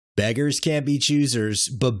Beggars can't be choosers,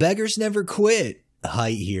 but beggars never quit.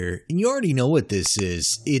 Height here, and you already know what this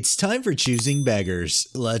is. It's time for Choosing Beggars.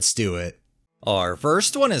 Let's do it. Our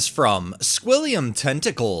first one is from Squilliam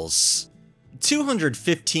Tentacles.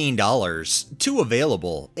 $215, 2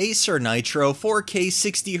 available, Acer Nitro 4K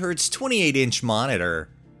 60Hz 28-inch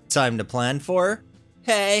monitor. Time to plan for?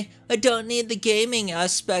 Hey, I don't need the gaming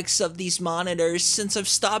aspects of these monitors since I've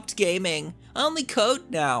stopped gaming. I only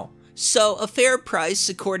code now. So a fair price,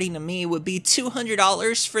 according to me, would be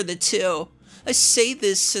 $200 for the two. I say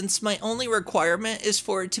this since my only requirement is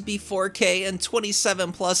for it to be 4K and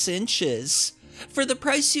 27 plus inches. For the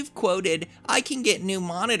price you've quoted, I can get new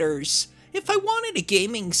monitors. If I wanted a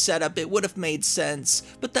gaming setup, it would have made sense,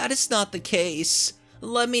 but that is not the case.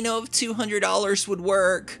 Let me know if $200 would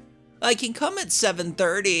work. I can come at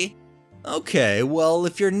 7:30. Okay, well,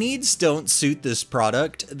 if your needs don't suit this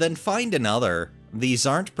product, then find another. These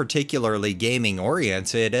aren't particularly gaming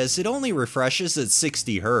oriented as it only refreshes at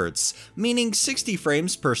 60 Hz, meaning 60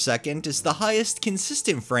 frames per second is the highest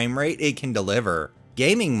consistent frame rate it can deliver.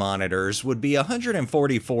 Gaming monitors would be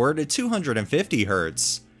 144 to 250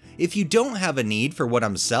 Hz. If you don't have a need for what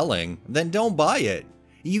I'm selling, then don't buy it.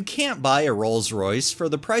 You can't buy a Rolls-Royce for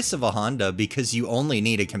the price of a Honda because you only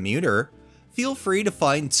need a commuter. Feel free to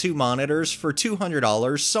find 2 monitors for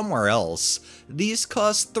 $200 somewhere else. These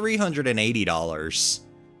cost $380.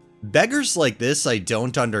 Beggars like this I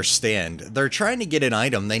don't understand. They're trying to get an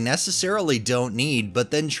item they necessarily don't need,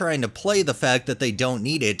 but then trying to play the fact that they don't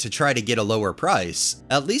need it to try to get a lower price.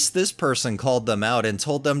 At least this person called them out and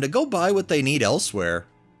told them to go buy what they need elsewhere.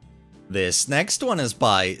 This next one is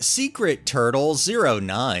by Secret Turtle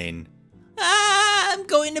 09. I'm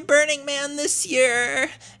going to Burning Man this year.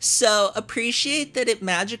 So appreciate that it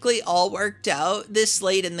magically all worked out this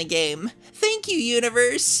late in the game. Thank you,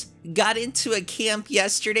 universe. Got into a camp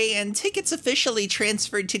yesterday and tickets officially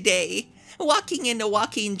transferred today. Walking into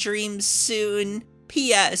Walking Dreams soon.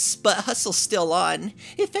 P.S. But hustle still on.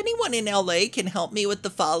 If anyone in LA can help me with the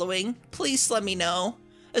following, please let me know.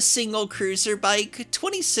 A single cruiser bike,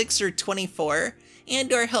 26 or 24,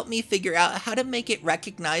 and or help me figure out how to make it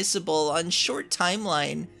recognizable on short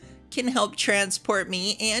timeline. Can help transport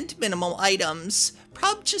me and minimal items,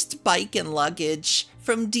 prob just bike and luggage,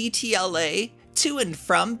 from DTLA to and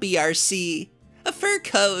from BRC. A fur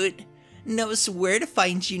coat. Knows where to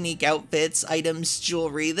find unique outfits, items,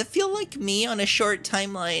 jewelry that feel like me on a short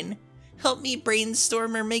timeline. Help me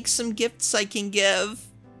brainstorm or make some gifts I can give.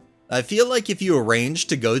 I feel like if you arrange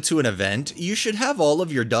to go to an event, you should have all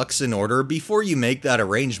of your ducks in order before you make that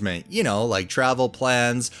arrangement. You know, like travel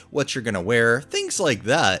plans, what you're gonna wear, things like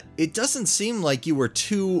that. It doesn't seem like you were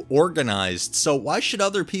too organized, so why should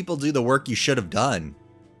other people do the work you should have done?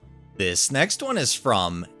 This next one is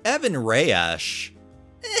from Evan Rayash.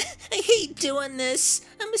 I hate doing this.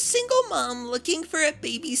 I'm a single mom looking for a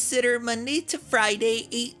babysitter Monday to Friday,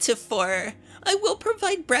 8 to 4. I will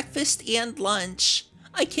provide breakfast and lunch.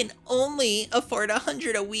 I can only afford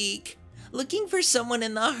 $100 a week. Looking for someone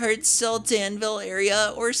in the Hartselle, Danville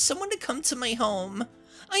area or someone to come to my home.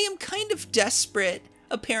 I am kind of desperate.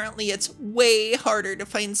 Apparently it's way harder to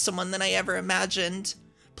find someone than I ever imagined.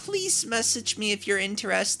 Please message me if you're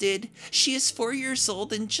interested. She is 4 years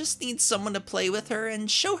old and just needs someone to play with her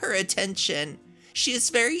and show her attention. She is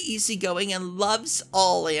very easygoing and loves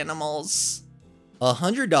all animals.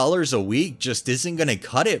 $100 a week just isn't gonna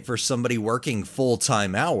cut it for somebody working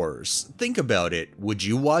full-time hours. Think about it. Would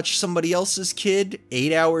you watch somebody else's kid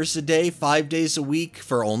 8 hours a day, 5 days a week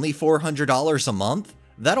for only $400 a month?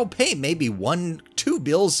 That'll pay maybe 1-2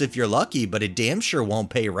 bills if you're lucky, but it damn sure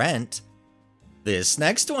won't pay rent. This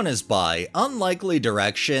next one is by Unlikely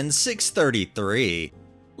Direction 633.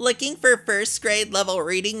 Looking for first grade level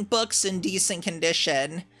reading books in decent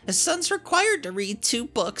condition. His son's required to read 2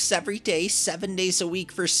 books every day, 7 days a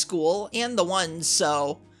week for school, and the one,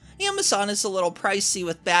 so Amazon is a little pricey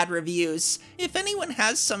with bad reviews. If anyone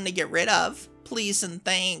has some to get rid of, please and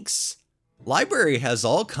thanks. Library has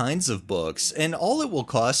all kinds of books, and all it will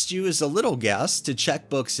cost you is a little gas to check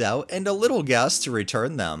books out and a little gas to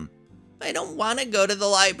return them. I don't want to go to the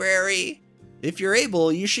library. If you're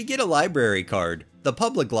able, you should get a library card. The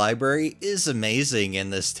public library is amazing in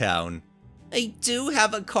this town. I do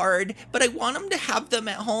have a card, but I want him to have them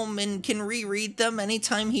at home and can reread them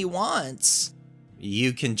anytime he wants.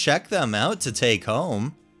 You can check them out to take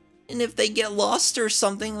home. And if they get lost or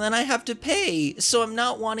something, then I have to pay, so I'm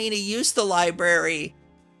not wanting to use the library.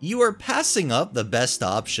 You are passing up the best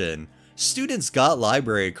option. Students got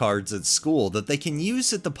library cards at school that they can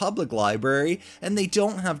use at the public library, and they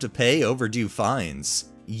don't have to pay overdue fines.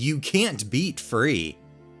 You can't beat free.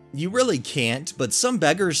 You really can't, but some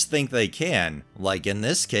beggars think they can. Like in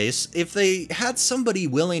this case, if they had somebody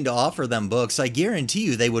willing to offer them books, I guarantee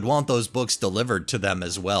you they would want those books delivered to them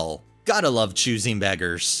as well. Gotta love choosing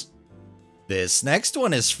beggars. This next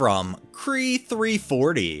one is from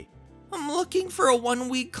Cree340. I'm looking for a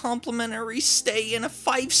 1-week complimentary stay in a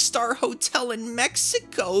 5-star hotel in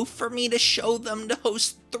Mexico for me to show them to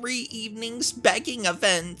host 3 evenings begging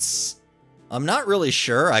events. I'm not really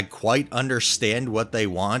sure I quite understand what they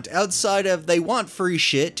want, outside of they want free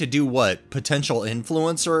shit to do what, potential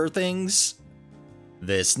influencer things?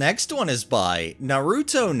 This next one is by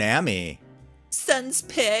Naruto Nami. Sun's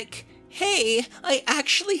pick. Hey, I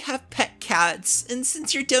actually have pet cats, and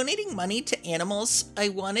since you're donating money to animals, I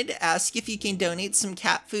wanted to ask if you can donate some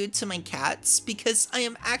cat food to my cats, because I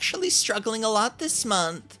am actually struggling a lot this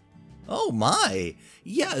month. Oh my!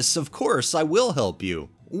 Yes, of course, I will help you.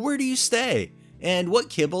 Where do you stay? And what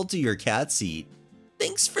kibble do your cats eat?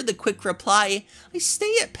 Thanks for the quick reply. I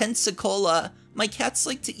stay at Pensacola. My cats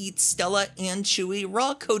like to eat Stella and Chewy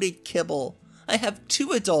raw-coated kibble. I have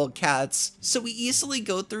 2 adult cats, so we easily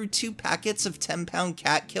go through 2 packets of 10-pound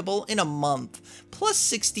cat kibble in a month, plus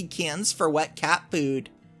 60 cans for wet cat food.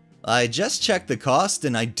 I just checked the cost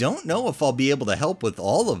and I don't know if I'll be able to help with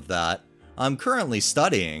all of that. I'm currently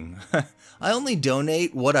studying. I only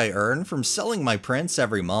donate what I earn from selling my prints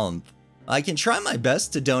every month. I can try my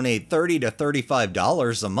best to donate $30 to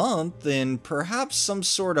 $35 a month in perhaps some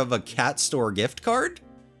sort of a cat store gift card?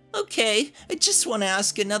 Okay, I just want to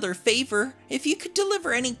ask another favor. If you could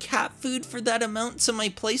deliver any cat food for that amount to my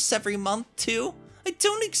place every month too? I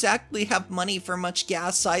don't exactly have money for much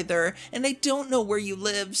gas either, and I don't know where you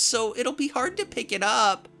live, so it'll be hard to pick it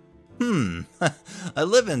up. I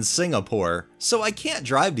live in Singapore, so I can't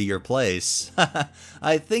drive to your place.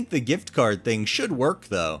 I think the gift card thing should work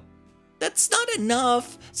though. That's not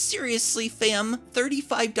enough. Seriously, fam,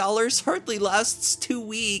 $35 hardly lasts 2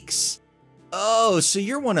 weeks. Oh, so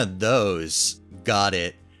you're one of those. Got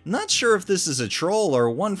it. Not sure if this is a troll or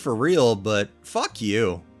one for real, but fuck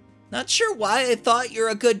you. Not sure why I thought you're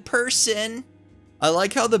a good person. I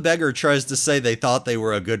like how the beggar tries to say they thought they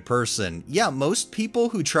were a good person. Yeah, most people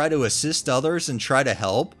who try to assist others and try to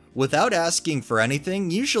help, without asking for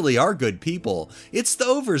anything, usually are good people. It's the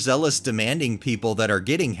overzealous demanding people that are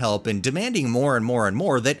getting help and demanding more and more and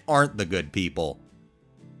more that aren't the good people.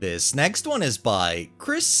 This next one is by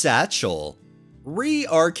Chris Satchel.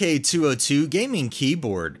 ReRK202 Gaming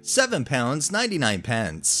Keyboard, £7 99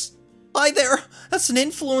 pence. Hi there, that's an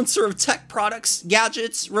influencer of tech products,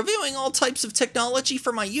 gadgets, reviewing all types of technology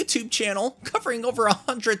for my YouTube channel, covering over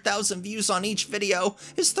 100,000 views on each video.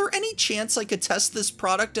 Is there any chance I could test this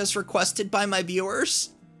product as requested by my viewers?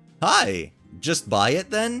 Hi, just buy it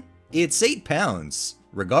then? It's £8.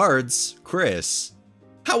 Regards, Chris.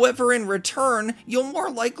 However, in return, you'll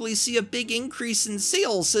more likely see a big increase in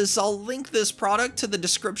sales as I'll link this product to the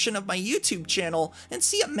description of my YouTube channel and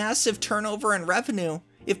see a massive turnover in revenue.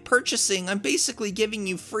 If purchasing, I'm basically giving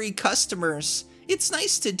you free customers. It's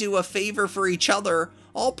nice to do a favor for each other.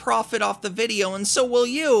 I'll profit off the video and so will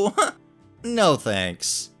you. No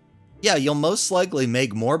thanks. Yeah, you'll most likely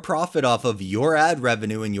make more profit off of your ad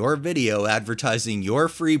revenue in your video advertising your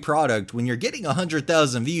free product when you're getting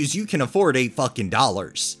 100,000 views you can afford $8 fucking.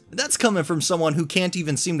 That's coming from someone who can't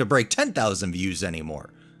even seem to break 10,000 views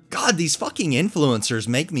anymore. God, these fucking influencers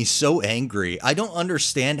make me so angry. I don't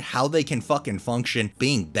understand how they can fucking function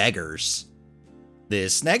being beggars.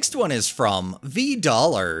 This next one is from $V.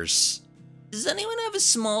 Does anyone have a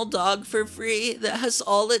small dog for free that has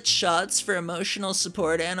all its shots for emotional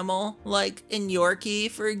support animal, like in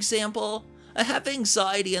Yorkie, for example? I have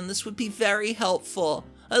anxiety and this would be very helpful.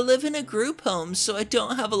 I live in a group home, so I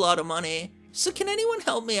don't have a lot of money. So can anyone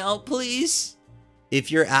help me out, please?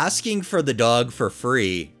 If you're asking for the dog for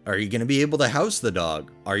free, are you going to be able to house the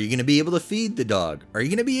dog? Are you going to be able to feed the dog? Are you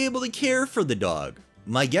going to be able to care for the dog?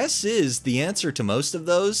 My guess is the answer to most of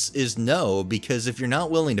those is no, because if you're not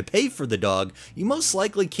willing to pay for the dog, you most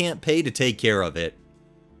likely can't pay to take care of it.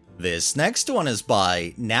 This next one is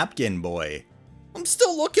by Napkin Boy. I'm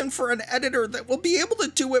still looking for an editor that will be able to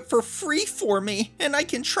do it for free for me, and I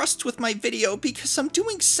can trust with my video because I'm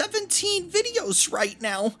doing 17 videos right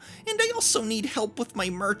now, and I also need help with my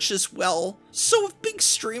merch as well. So if big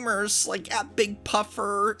streamers like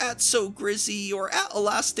 @BigPuffer, @SoGrizzy, or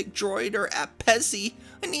 @ElasticDroid, or @Pezzy,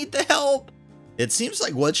 I need the help. It seems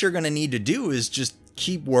like what you're going to need to do is just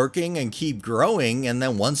keep working and keep growing, and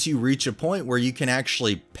then once you reach a point where you can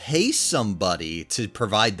actually pay somebody to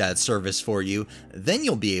provide that service for you, then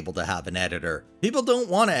you'll be able to have an editor. People don't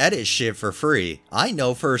want to edit shit for free. I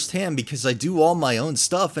know firsthand because I do all my own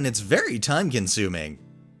stuff and it's very time consuming.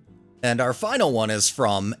 And our final one is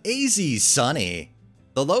from AZ Sunny.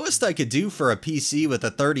 The lowest I could do for a PC with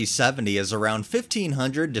a 3070 is around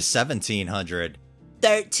 1500 to 1700.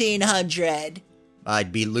 1300.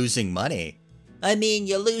 I'd be losing money. I mean,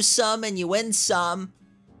 you lose some and you win some.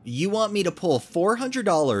 You want me to pull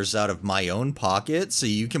 $400 out of my own pocket so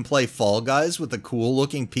you can play Fall Guys with a cool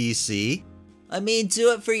looking PC? I mean,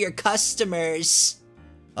 do it for your customers.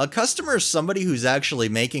 A customer is somebody who's actually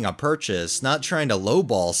making a purchase, not trying to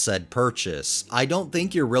lowball said purchase. I don't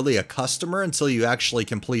think you're really a customer until you actually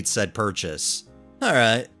complete said purchase.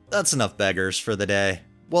 Alright, that's enough beggars for the day.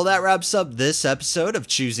 Well, that wraps up this episode of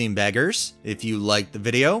Choosing Beggars. If you liked the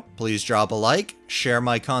video, please drop a like, share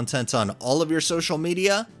my content on all of your social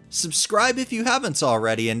media, subscribe if you haven't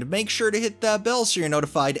already, and make sure to hit that bell so you're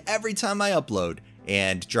notified every time I upload,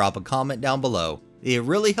 and drop a comment down below. It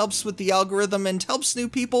really helps with the algorithm and helps new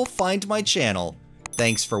people find my channel.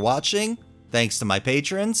 Thanks for watching, thanks to my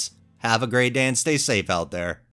patrons, have a great day and stay safe out there.